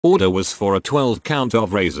Order was for a 12 count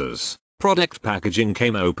of razors. Product packaging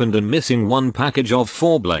came opened and missing one package of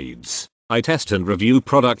 4 blades. I test and review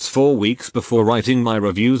products 4 weeks before writing my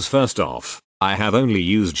reviews. First off, I have only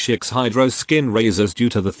used Schick's Hydro Skin razors due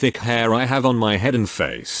to the thick hair I have on my head and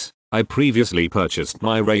face. I previously purchased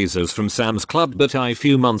my razors from Sam's Club, but a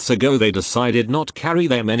few months ago they decided not carry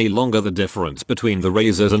them any longer. The difference between the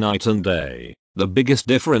razors are night and day. The biggest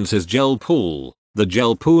difference is gel pool. The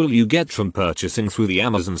gel pool you get from purchasing through the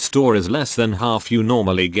Amazon store is less than half you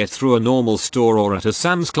normally get through a normal store or at a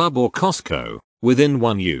Sam's Club or Costco. Within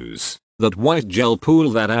one use, that white gel pool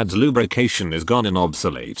that adds lubrication is gone and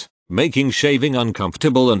obsolete, making shaving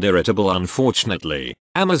uncomfortable and irritable. Unfortunately,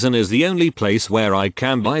 Amazon is the only place where I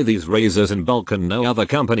can buy these razors in bulk, and no other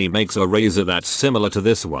company makes a razor that's similar to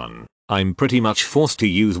this one. I'm pretty much forced to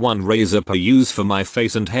use one razor per use for my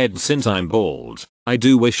face and head since I'm bald. I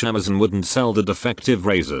do wish Amazon wouldn't sell the defective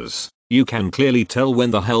razors. You can clearly tell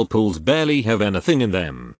when the hell pools barely have anything in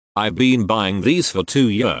them. I've been buying these for 2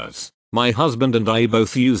 years. My husband and I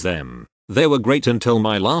both use them. They were great until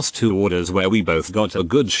my last 2 orders, where we both got a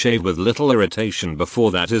good shave with little irritation.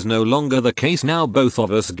 Before that is no longer the case now. Both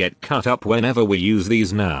of us get cut up whenever we use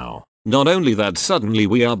these now. Not only that, suddenly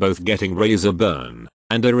we are both getting razor burn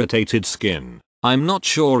and irritated skin. I'm not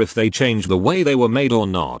sure if they changed the way they were made or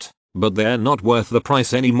not, but they're not worth the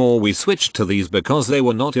price anymore. We switched to these because they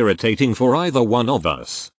were not irritating for either one of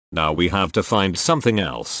us. Now we have to find something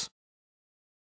else.